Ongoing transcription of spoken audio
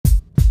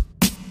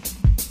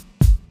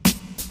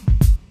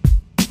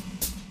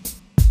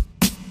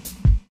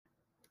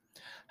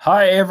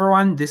Hi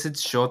everyone, this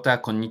is Shota.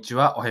 こんにち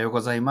は。おはよう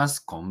ございます。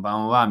こんば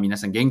んは。皆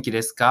さん元気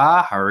です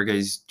か? How are you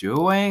guys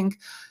doing?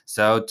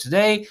 So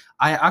today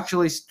I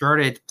actually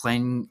started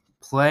playing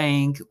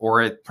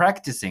or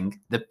practicing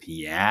the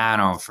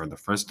piano for the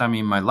first time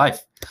in my life.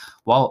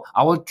 Well,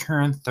 I will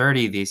turn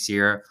 30 this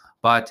year,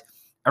 but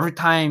every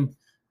time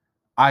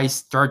I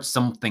start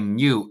something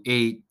new,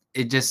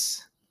 it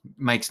just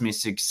makes me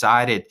so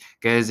excited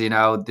because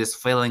this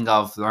feeling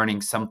of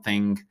learning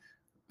something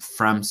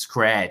from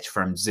scratch,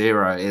 from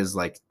zero, is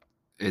like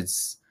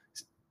it's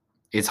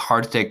it's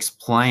hard to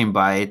explain,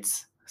 but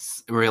it's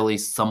really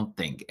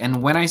something.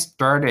 And when I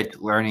started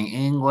learning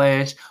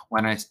English,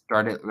 when I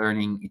started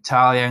learning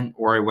Italian,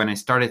 or when I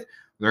started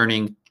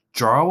learning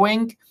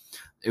drawing,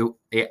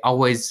 it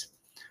always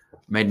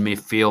made me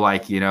feel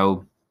like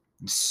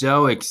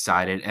so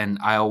excited, and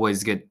I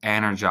always get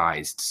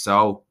energized.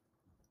 So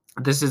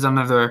this is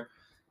another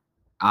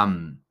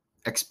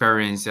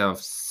experience of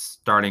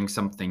starting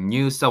something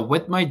new. So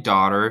with my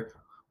daughter,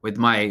 with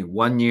my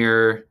 1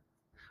 year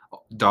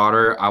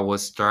daughter, I will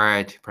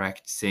start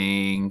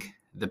practicing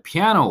the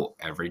piano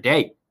every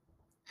day.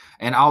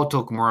 And I'll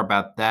talk more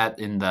about that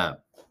in the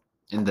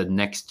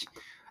next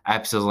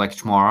episode, like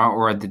tomorrow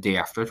or the day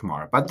after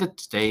tomorrow. But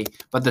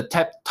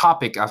the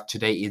topic of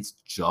today is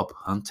job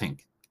hunting.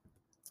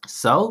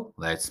 So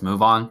let's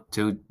move on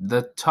to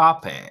the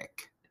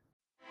topic.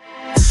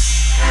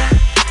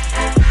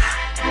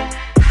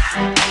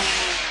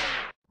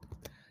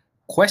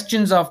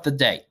 Questions of the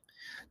day.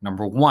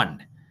 Number 1.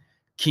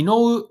 昨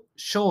日、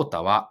翔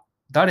太は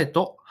誰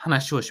と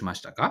話をしま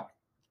したか?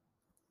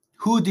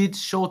 Who did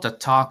Shota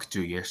talk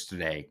to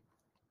yesterday?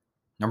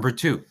 Number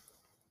 2.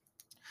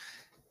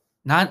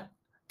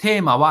 テ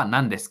ーマは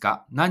何です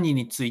か? 何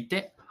につい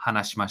て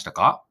話しました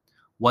か?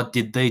 What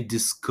did they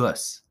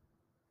discuss?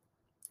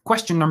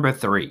 Question number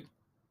 3.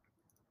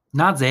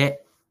 な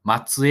ぜ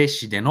松江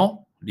市で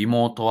のリ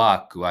モートワ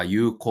ークは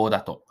有効だ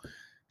と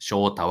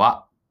翔太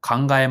は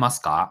考えます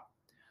か?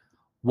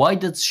 Why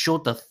does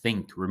Shota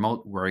think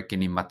remote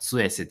working in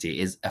Matsue City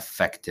is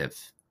effective?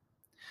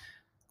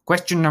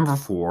 Question number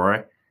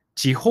 4.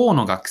 地方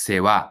の学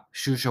生は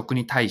就職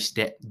に対し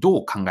てど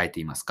う考えて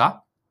います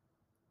か?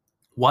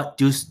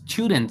 What do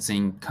students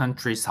in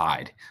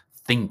countryside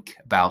think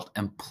about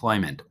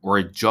employment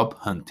or job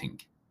hunting?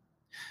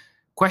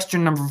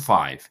 Question number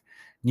 5.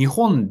 日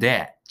本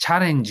でチ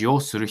ャレンジを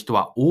する人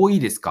は多い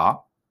です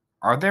か?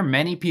 Are there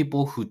many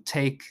people who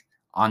take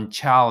on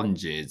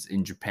challenges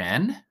in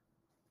Japan?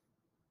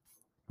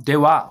 で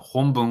は、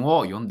本文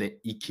を読んで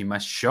いきま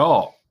し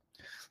ょ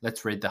う。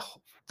Let's read the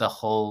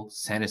whole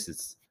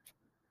sentences.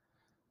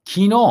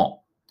 昨日、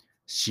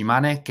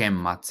島根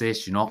県松江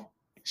市の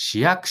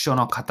市役所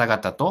の方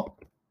々と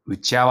打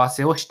ち合わ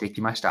せをしてき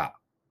ました。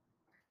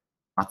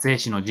松江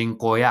市の人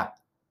口や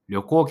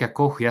旅行客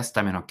を増やす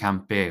ためのキャ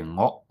ンペーン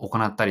を行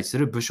ったりす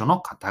る部署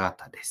の方々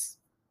です。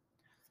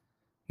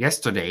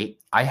Yesterday,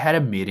 I had a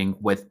meeting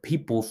with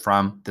people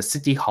from the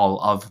City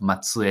Hall of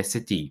Matsue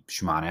City,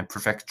 Shimane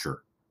Prefecture.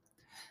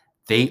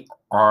 They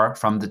are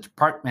from the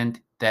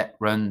department that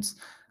runs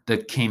the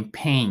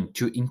campaign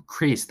to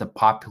increase the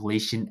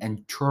population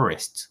and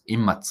tourists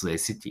in Matsue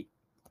City.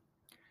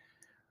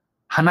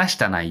 話し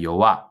た内容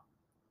は、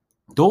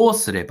どう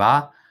すれ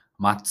ば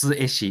松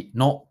江市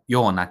の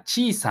ような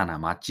小さな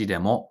町で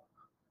も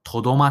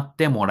とどまっ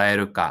てもらえ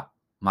るか、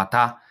ま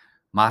た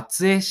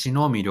松江市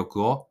の魅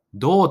力を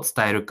どう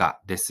伝える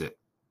かです。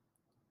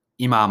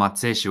今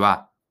松江市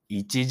は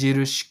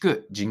著し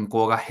く人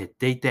口が減っ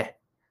ていて、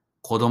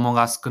子供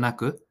が少な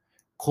く、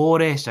高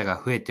齢者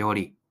が増えてお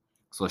り、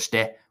そし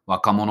て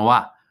若者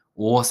は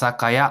大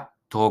阪や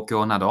東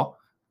京など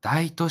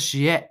大都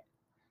市へ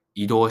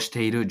移動し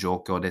ている状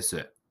況で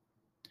す。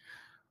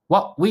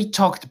What we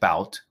talked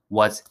about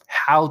was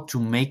how to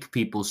make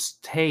people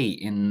stay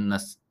in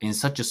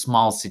such a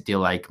small city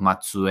like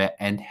Matsue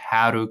and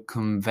how to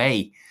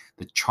convey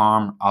the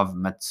charm of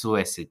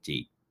Matsue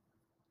City,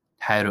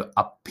 how to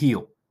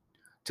appeal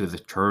to the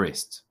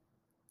tourists.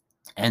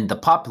 And the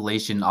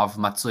population of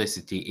Matsue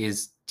City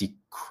is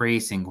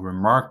decreasing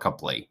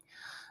remarkably.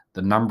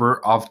 The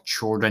number of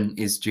children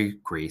is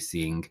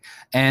decreasing,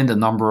 and the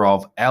number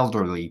of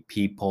elderly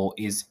people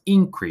is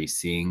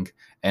increasing.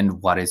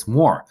 And what is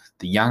more,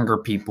 the younger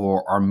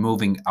people are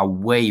moving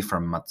away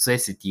from Matsue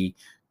City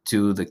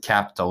to the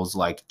capitals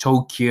like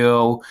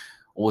Tokyo,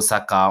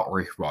 Osaka,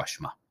 or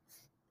Hiroshima.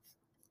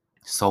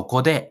 そ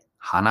こで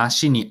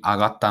話に上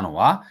がったの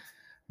は、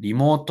リ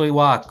モート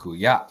ワーク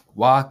や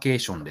ワーケー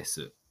ションで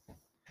す。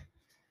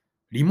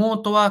リモ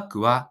ートワーク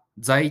は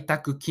在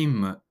宅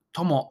勤務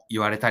とも言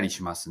われたり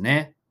します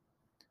ね。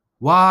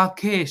ワー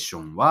ケーショ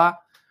ン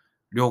は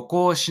旅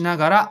行しな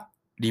がら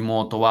リ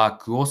モートワー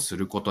クをす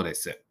ることで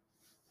す。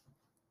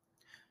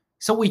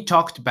So we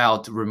talked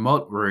about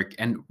remote work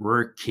and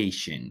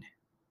workation.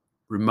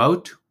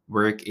 Remote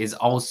work is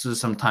also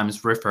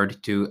sometimes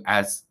referred to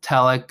as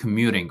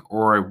telecommuting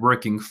or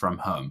working from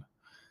home.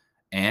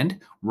 And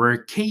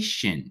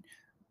workation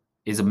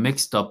is a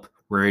mixed up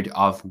word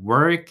of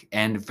work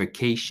and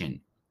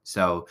vacation.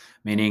 So,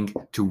 meaning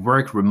to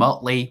work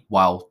remotely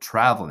while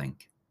traveling.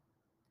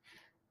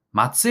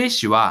 松江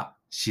市は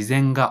自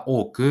然が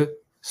多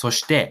く、そ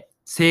して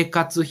生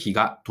活費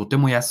がとて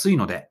も安い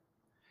ので、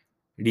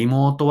リ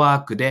モートワ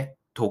ークで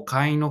都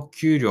会の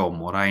給料を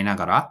もらいな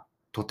がら、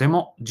とて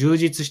も充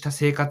実した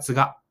生活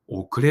が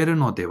送れる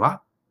ので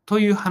はと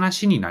いう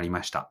話になり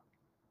ました。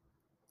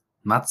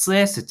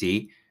Matsue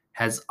City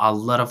has a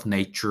lot of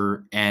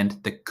nature and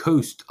the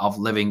cost of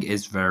living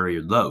is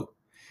very low.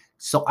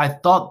 So I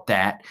thought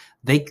that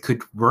they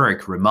could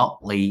work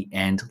remotely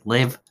and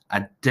live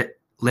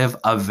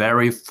a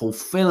very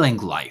fulfilling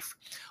life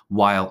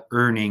while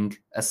earning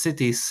a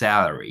city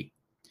salary.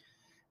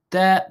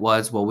 That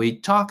was what we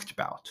talked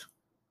about.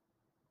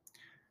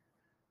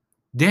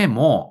 で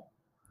も、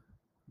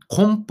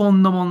根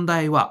本の問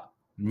題は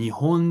日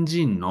本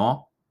人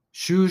の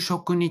就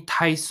職に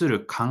対す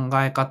る考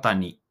え方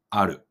に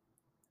ある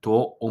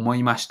と思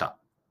いました。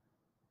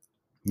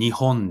日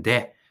本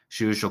で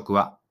就職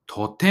は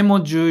とて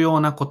も重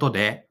要なこと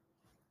で、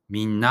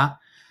みんな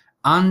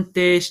安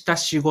定した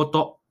仕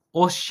事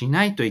をし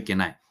ないといけ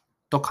ない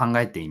と考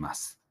えていま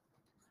す。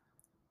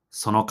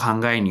その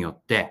考えによっ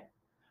て、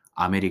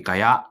アメリカ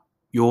や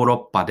ヨーロッ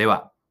パで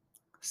は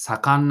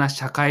盛んな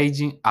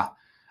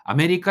ア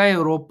メリカや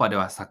ヨーロッパで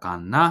は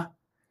盛んな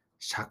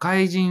社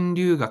会人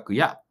留学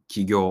や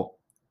起業、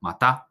ま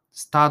た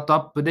スタートア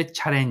ップで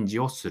チャレンジ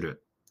をす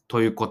る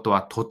ということ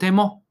はとて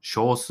も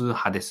少数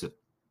派です。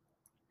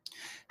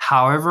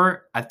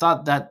However, I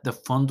thought that the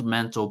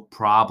fundamental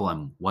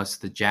problem was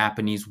the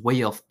Japanese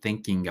way of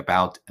thinking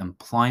about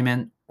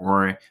employment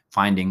or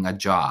finding a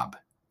job.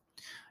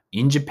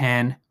 In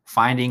Japan,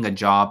 finding a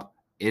job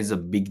is a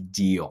big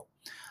deal,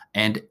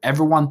 and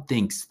everyone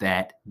thinks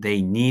that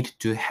they need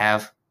to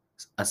have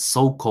a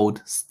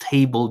so-called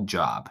stable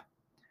job.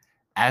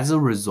 As a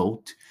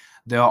result,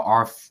 there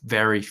are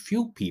very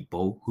few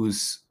people who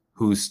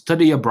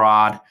study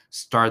abroad,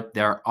 start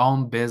their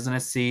own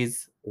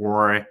businesses,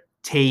 or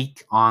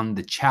take on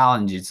the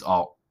challenges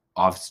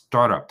of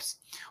startups,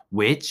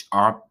 which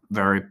are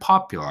very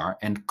popular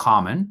and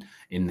common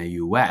in the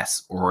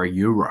US or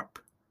Europe.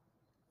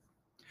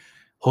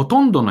 ほ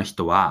とんどの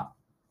人は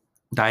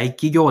大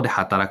企業で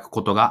働く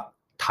ことが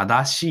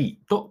正し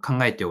いと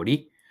考えてお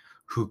り、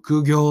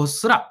副業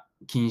すら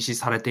禁止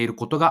されている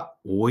ことが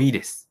多い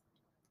です。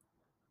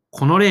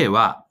この例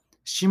は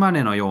島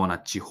根のような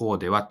地方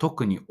では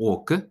特に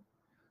多く、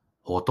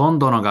ほとん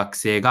どの学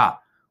生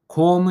が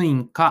公務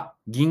員か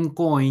銀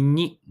行員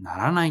にな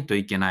らないと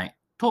いけない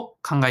と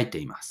考えて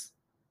います。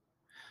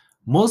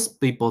Most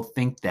people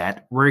think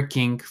that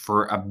working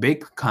for a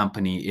big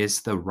company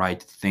is the right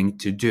thing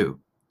to do,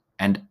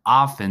 and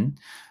often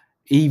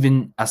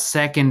even a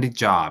second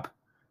job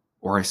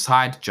or a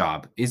side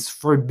job is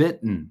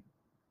forbidden.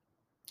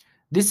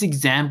 This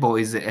example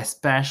is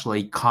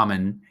especially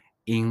common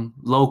in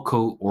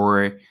local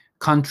or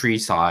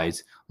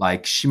countrysides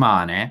like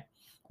Shimane,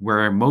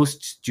 where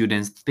most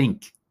students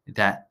think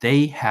that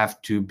they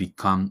have to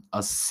become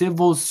a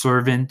civil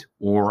servant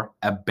or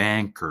a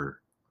banker.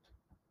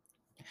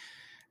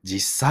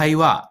 実際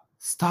は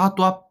スター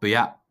トアップ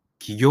や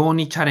起業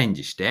にチャレン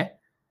ジして、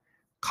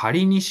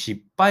仮に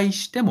失敗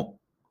しても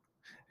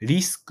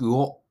リスク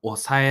を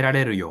抑えら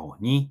れるよ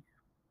うに、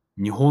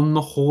日本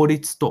の法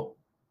律と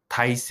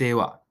体制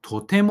は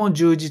とても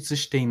充実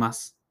していま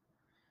す。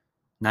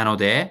なの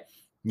で、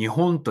日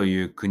本と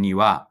いう国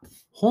は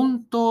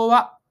本当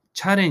は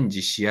チャレン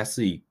ジしや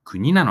すい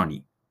国なの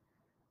に、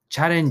チ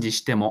ャレンジ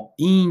しても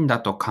いいんだ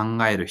と考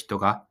える人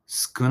が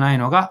少ない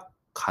のが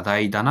課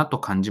題だなと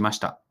感じまし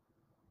た。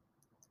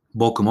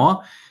僕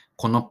も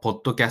このポッ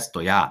ドキャス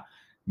トや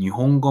日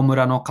本語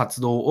村の活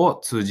動を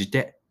通じ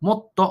ても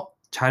っと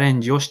チャレ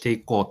ンジをして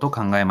いこうと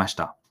考えまし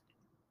た。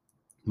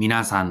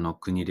皆さんの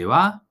国で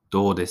は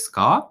どうです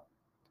か？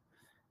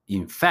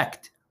 In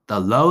fact, the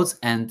laws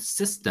and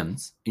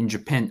systems in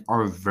Japan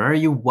are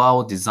very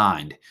well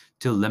designed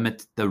to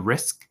limit the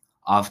risk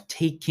of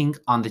taking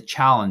on the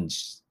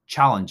challenges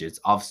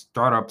of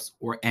startups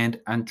and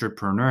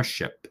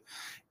entrepreneurship,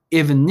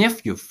 even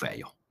if you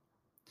fail.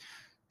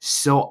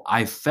 So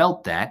I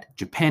felt that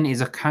Japan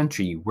is a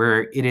country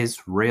where it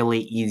is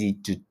really easy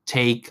to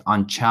take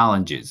on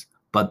challenges,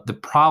 but the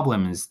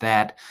problem is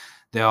that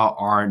there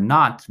are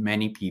not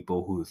many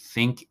people who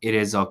think it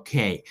is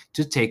okay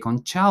to take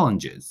on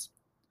challenges.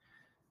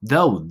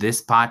 Through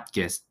this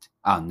podcast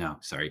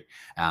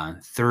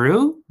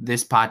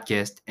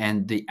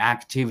and the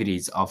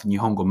activities of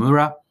Nihongo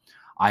Mura,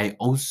 I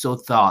also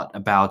thought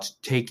about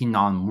taking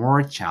on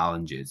more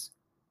challenges.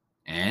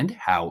 And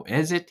how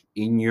is it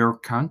in your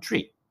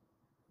country?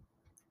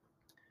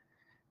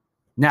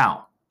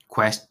 Now,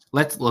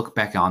 let's look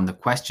back on the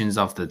questions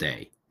of the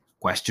day.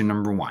 Question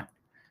number 1.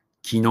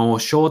 昨日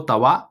翔太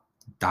は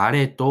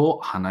誰と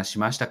話し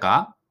ました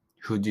か？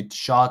 Who did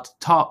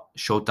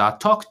Shota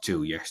talk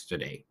to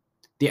yesterday?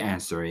 The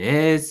answer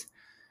is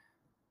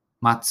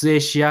松江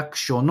市役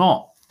所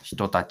の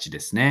人たちで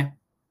すね。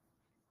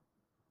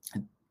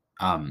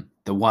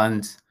The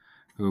ones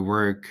who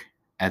work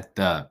at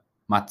the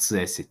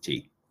Matsue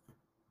City.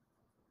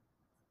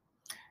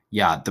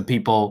 Yeah, the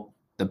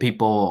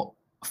people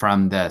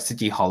from the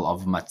city hall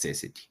of Matsue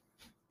City.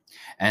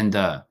 And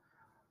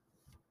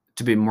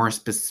to be more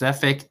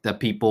specific, the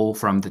people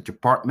from the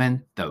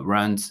department that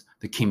runs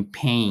the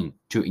campaign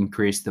to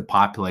increase the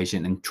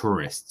population and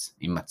tourists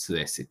in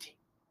Matsue City.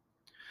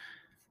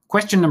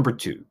 Question number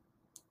 2.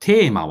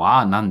 テーマ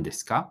は何で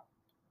すか?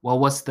 What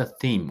was the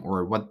theme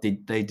or what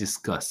did they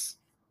discuss?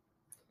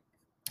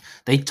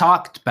 They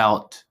talked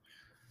about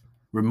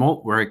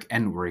remote work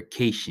and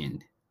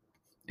workation.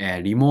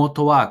 リモー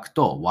トワーク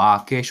とワ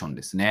ーケーション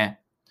です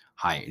ね。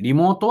はい。リ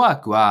モートワー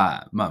ク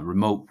は、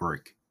remote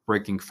work,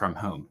 working from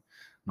home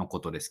のこ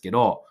とですけ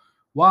ど、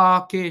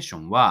ワーケーシ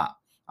ョンは、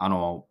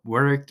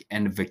work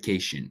and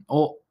vacation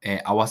を、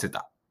合わせ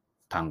た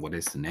単語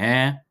です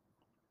ね。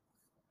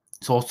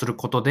そうする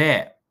こと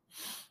で、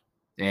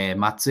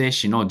松江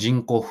市の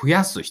人口を増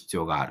やす必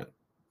要がある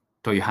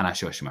という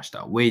話をしまし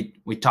た。We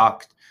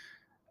talked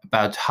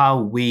about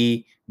how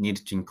we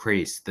need to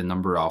increase the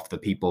number of the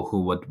people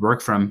who would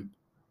work from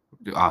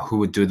who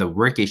would do the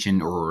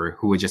workation or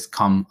who would just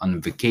come on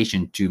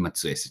vacation to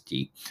Matsue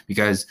City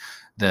because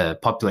the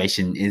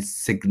population is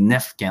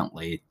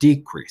significantly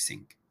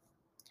decreasing.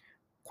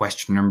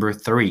 Question number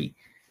 3.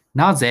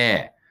 な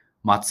ぜ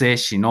松江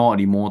市の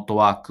リモート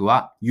ワーク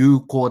は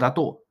有効だ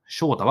と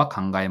翔太は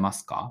考えま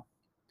すか?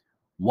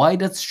 Why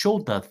does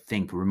Shota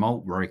think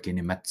remote working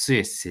in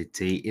Matsue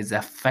City is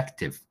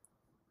effective?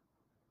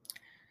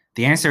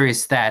 The answer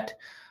is that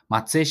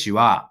松江市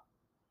は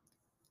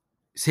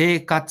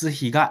生活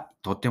費が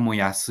とても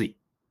安い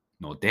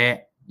の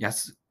で、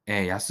安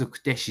く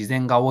て自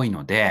然が多い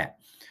ので、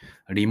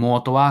リモ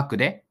ートワーク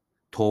で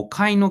都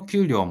会の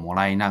給料をも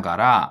らいなが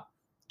ら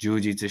充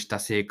実した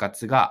生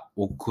活が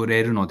送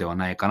れるのでは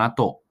ないかな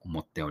と思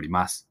っており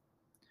ます。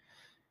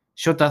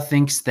Shota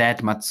thinks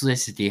that Matsue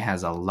City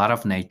has a lot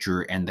of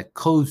nature and the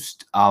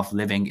cost of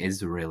living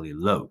is really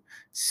low.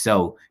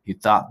 So he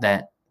thought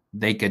that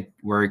they could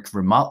work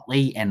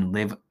remotely and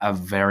live a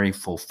very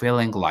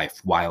fulfilling life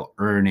while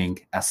earning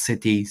a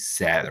city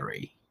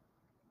salary.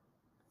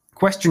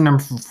 Question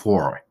number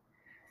 4.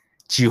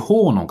 地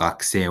方の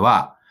学生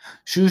は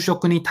就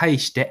職に対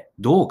して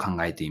どう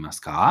考えています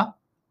か?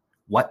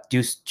 What do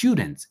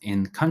students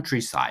in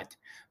countryside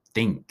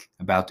think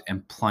about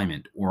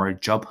employment or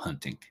job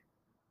hunting?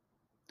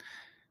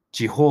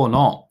 地方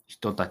の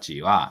人た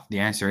ちは The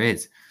answer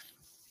is、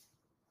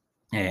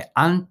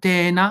安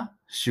定な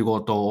仕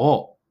事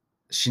を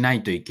しな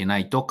いといけな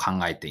いと考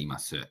えていま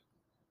す。例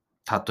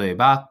え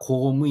ば、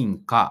公務員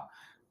か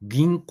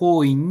銀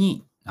行員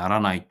になら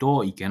ない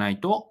といけな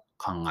いと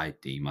考え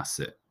ていま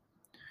す。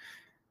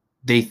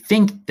They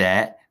think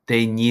that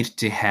they need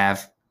to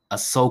have a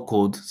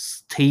so-called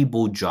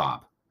stable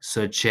job,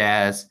 such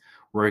as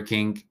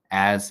working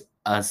as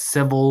a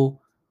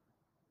civil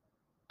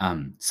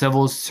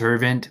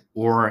servant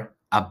or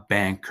a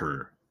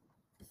banker.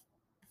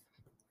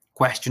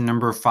 Question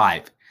number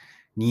 5.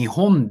 日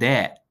本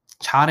で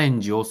チャレン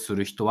ジをす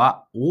る人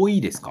は多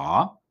いです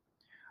か?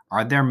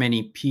 Are there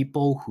many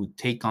people who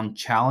take on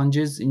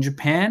challenges in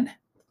Japan?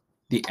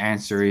 The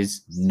answer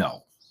is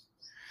no.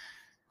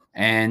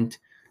 And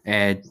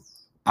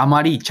あ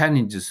まりチャ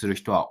レンジする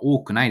人は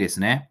多くないです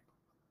ね。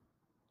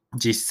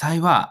実際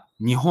は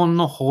日本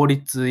の法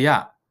律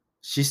や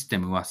システ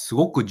ムはす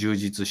ごく充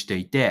実して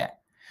いて、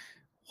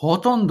ほ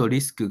とんど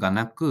リスクが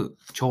なく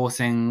挑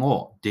戦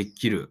をで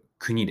きる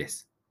国で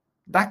す。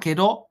だけ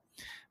ど、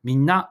み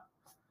んな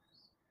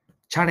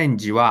チャレン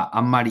ジは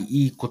あんまり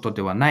いいこと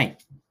ではない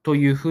と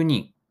いうふう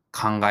に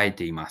考え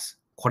ていま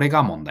す。これ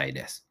が問題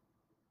です。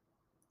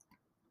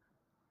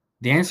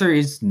The answer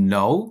is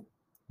no.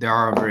 There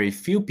are very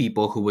few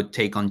people who would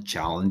take on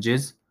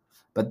challenges,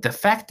 but the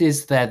fact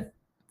is that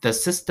the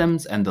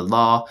systems and the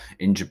law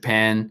in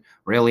Japan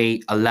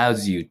really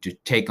allows you to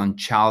take on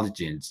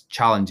challenges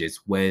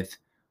with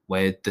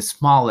the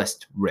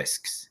smallest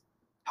risks.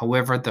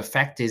 However, the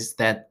fact is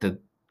that the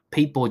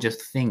people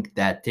just think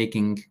that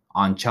taking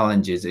on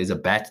challenges is a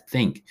bad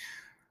thing.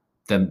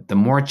 The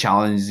more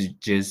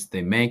challenges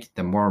they make,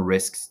 the more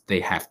risks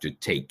they have to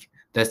take.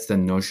 That's the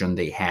notion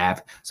they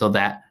have. So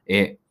that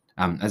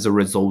as a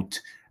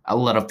result, a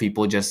lot of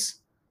people just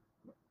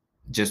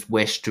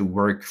wish to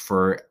work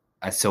for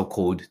a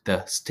so-called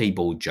the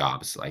stable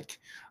jobs, like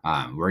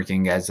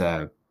working as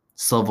a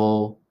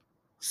civil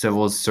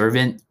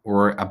servant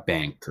or a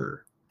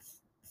banker.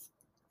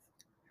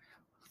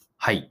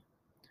 はい。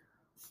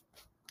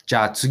じ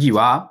ゃあ次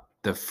は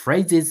the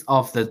phrases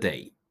of the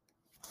day.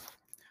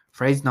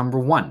 Phrase number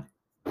 1.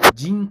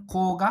 人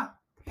口が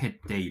減っ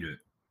てい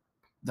る.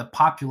 The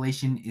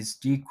population is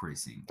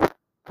decreasing.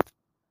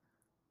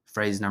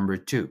 Phrase number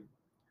 2.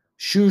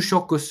 就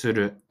職す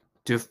る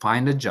to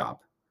find a job.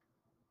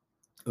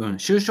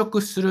 就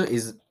職する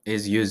is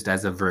used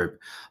as a verb,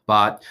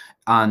 but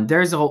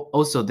there's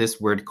also this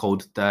word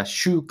called the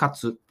就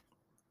活.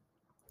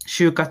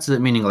 就活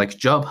meaning like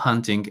job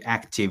hunting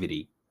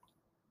activity.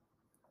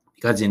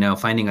 Because,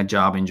 finding a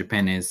job in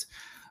Japan is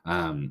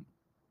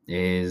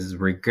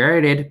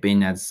regarded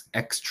being as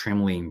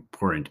extremely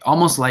important,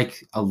 almost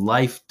like a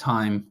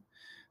lifetime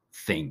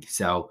thing.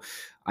 So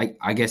I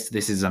guess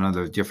this is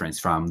another difference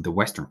from the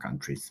Western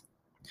countries.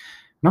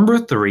 Number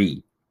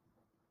 3,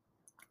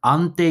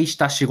 安定し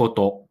た仕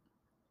事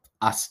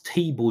a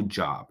stable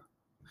job.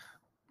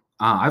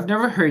 I've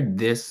never heard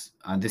this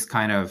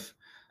kind of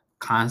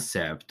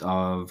concept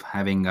of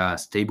having a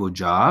stable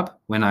job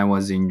when I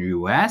was in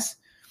US.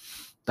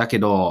 だけ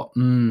ど、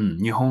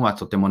日本は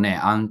とてもね、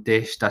安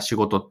定した仕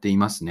事って言い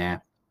ます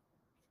ね。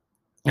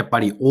やっぱ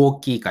り大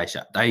きい会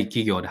社、大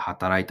企業で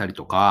働いたり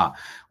とか、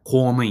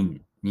公務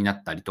員にな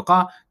ったりと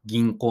か、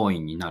銀行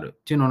員になる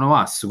っていうの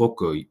はすご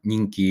く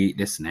人気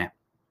ですね。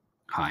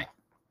はい。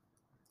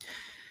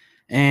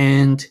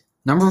And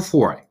number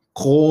 4,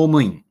 公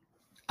務員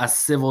a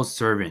civil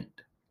servant.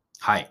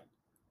 はい。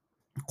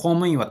公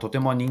務員はとて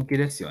も人気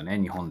ですよね、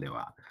日本で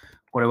は。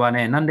これは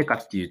ね、なんでか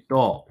っていう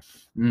と、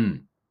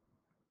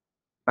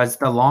as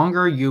the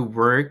longer you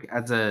work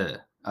as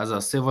a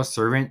civil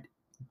servant,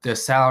 the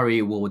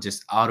salary will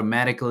just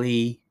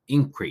automatically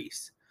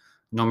increase,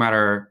 no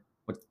matter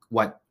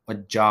what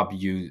job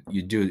you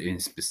do in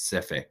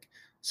specific.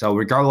 So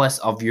regardless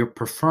of your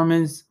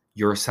performance,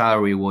 your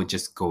salary will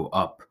just go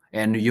up,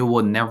 and you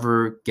will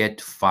never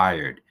get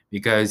fired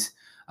because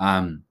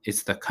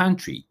it's the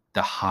country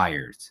that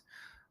hires.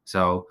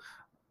 So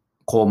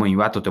公務員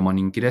はとても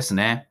人気です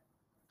ね。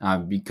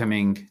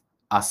Becoming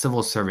a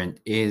civil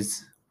servant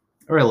is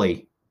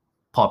really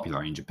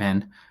popular in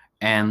Japan.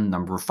 And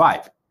number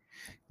 5,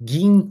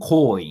 銀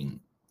行員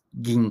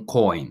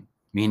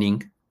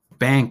meaning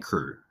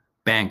banker,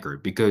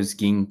 because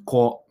銀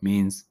行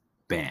means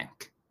bank.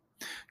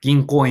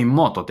 銀行員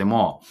もとて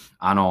も、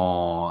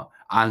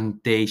安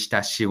定し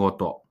た仕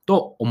事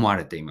と思わ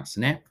れています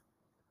ね。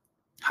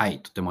は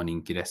い、とても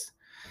人気です。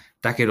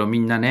だけどみ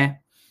んな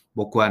ね、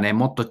僕はね、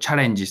もっとチャ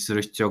レンジす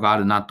る必要があ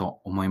るなと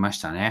思いま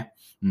したね。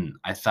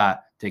I thought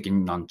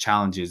taking on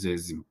challenges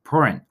is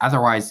important.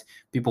 Otherwise,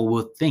 people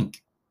will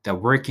think that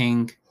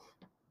working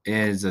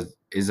is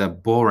a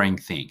boring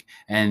thing.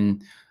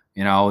 And,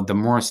 the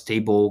more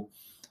stable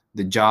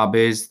the job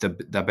is, the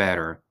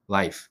better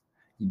life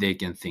they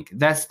can think.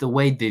 That's the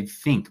way they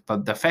think.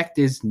 But the fact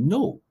is,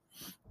 no.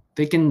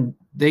 They can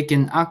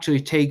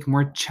actually take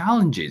more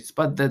challenges,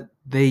 but that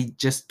they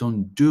just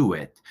don't do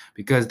it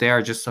because they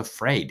are just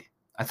afraid.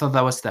 I thought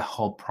that was the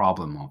whole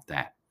problem of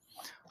that.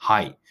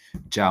 はい。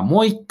じゃあ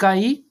もう一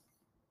回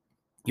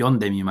読ん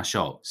でみまし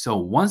ょう。So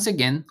once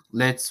again,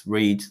 let's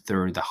read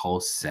through the whole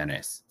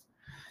sentence.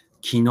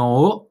 昨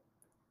日、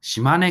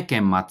島根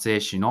県松江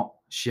市の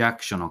市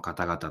役所の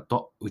方々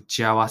と打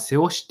ち合わせ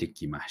をして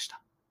きまし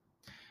た。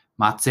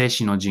松江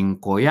市の人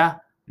口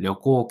や旅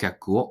行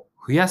客を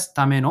増やす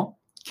ための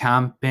キ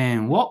ャンペ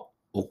ーンを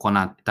行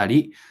った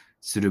り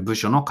する部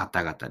署の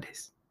方々で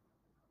す。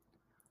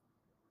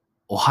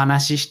お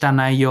話しした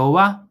内容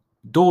は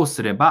どう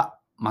すれば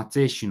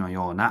松江市の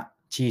ような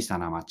小さ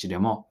な町で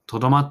もと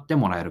どまって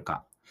もらえる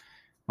か、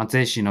松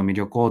江市の魅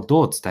力を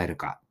どう伝える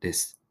かで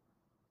す。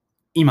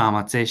今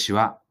松江市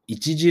は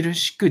著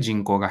しく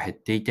人口が減っ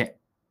ていて、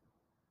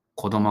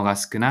子供が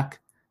少な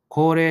く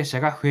高齢者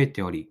が増え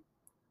ており、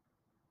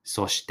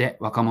そして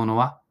若者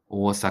は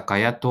大阪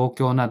や東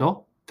京な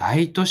ど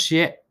大都市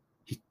へ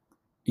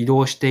移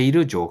動してい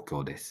る状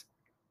況です。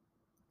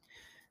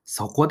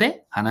そこ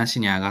で話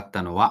に上がっ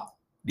たのは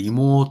リ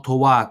モート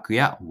ワーク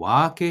や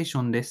ワーケーシ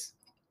ョンです。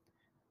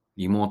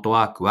リモート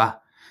ワーク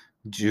は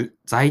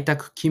在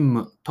宅勤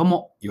務と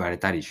も言われ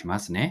たりしま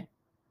すね。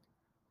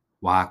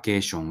ワーケ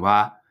ーション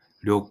は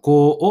旅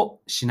行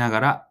をしなが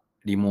ら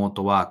リモー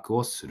トワーク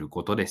をする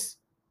ことで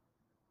す。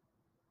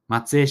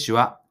松江市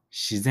は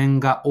自然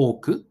が多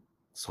く、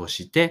そ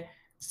して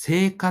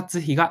生活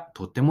費が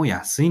とても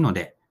安いの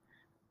で、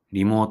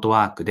リモート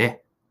ワーク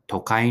で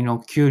都会の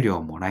給料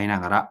をもらい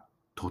ながら、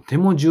とて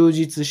も充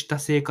実した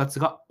生活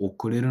が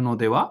送れるの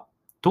では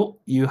と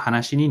いう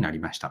話になり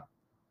ました。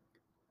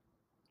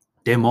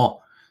で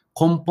も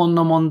根本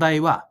の問題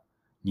は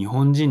日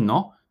本人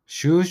の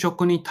就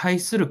職に対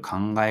する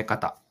考え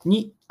方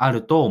にあ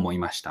ると思い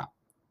ました。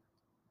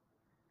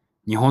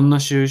日本の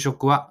就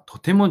職はと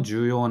ても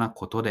重要な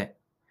ことで、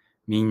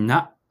みん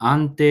な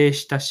安定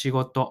した仕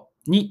事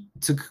に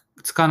就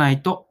かな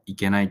いとい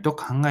けないと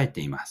考えて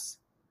いま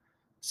す。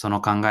そ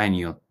の考えに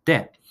よっ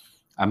て、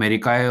アメリ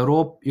カやヨ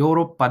ー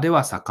ロッパで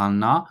は盛ん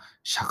な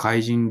社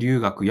会人留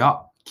学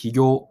や起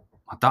業、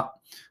また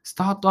ス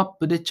タートアッ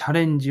プでチャ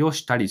レンジを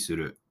したりす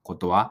るこ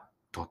とは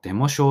とて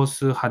も少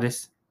数派で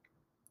す。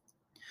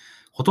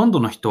ほとんど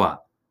の人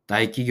は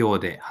大企業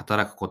で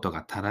働くこと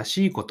が正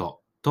しいこ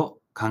とと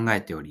考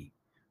えており、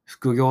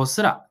副業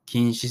すら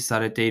禁止さ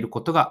れている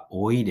ことが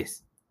多いで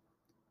す。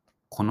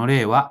この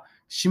例は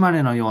島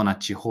根のような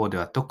地方で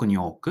は特に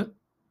多く、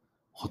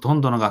ほと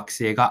んどの学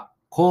生が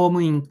公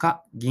務員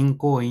か銀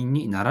行員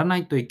にならな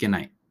いといけな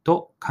い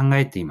と考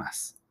えていま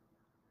す。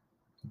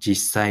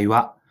実際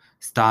は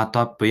スタート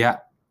アップ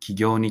や起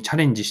業にチャ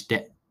レンジし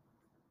て、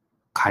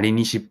仮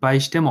に失敗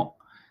しても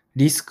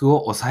リスク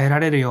を抑えら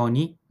れるよう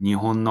に日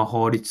本の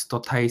法律と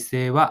体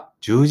制は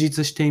充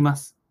実していま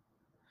す。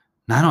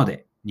なの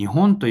で日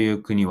本とい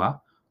う国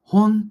は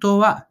本当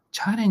は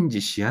チャレン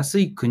ジしやす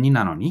い国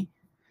なのに、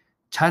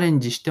チャレン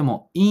ジして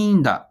もいい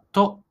んだ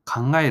と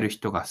考える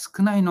人が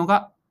少ないの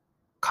が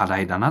課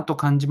題だなと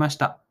感じまし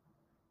た。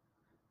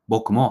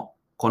僕も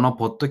この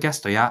ポッドキャス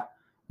トや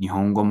日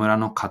本語村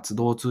の活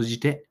動を通じ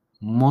て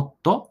もっ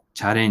と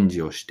チャレン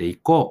ジをしてい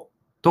こう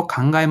と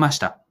考えまし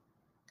た。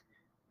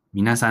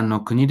皆さんの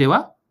国で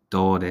は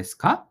どうです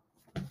か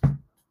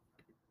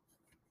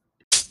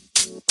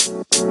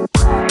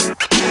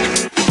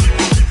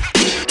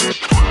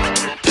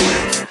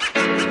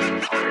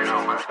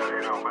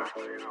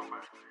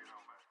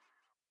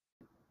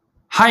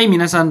はい、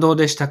皆さんどう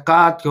でした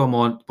か？今日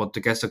もポッ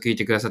ドキャスト聞い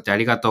てくださってあ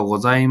りがとうご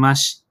ざいま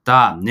し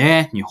た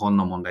ね。日本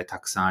の問題た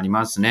くさんあり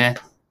ますね。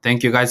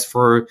Thank you guys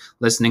for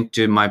listening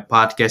to my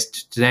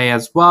podcast today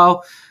as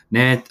well.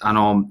 ね、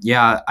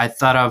yeah, I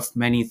thought of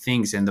many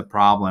things and the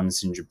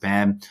problems in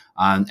Japan,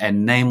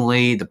 and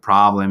namely the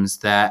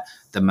problems that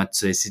the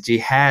Matsue city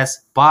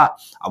has, but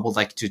I would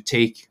like to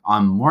take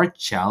on more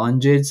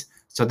challenges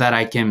so that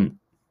I can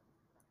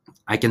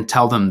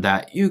tell them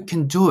that you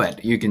can do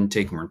it. You can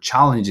take more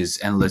challenges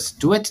and let's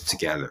do it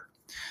together.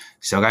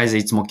 So guys,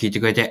 いつも聞いて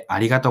くれてあ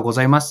りがとうご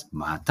ざいます。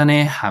また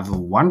ね。Have a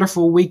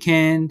wonderful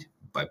weekend.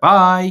 Bye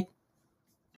bye.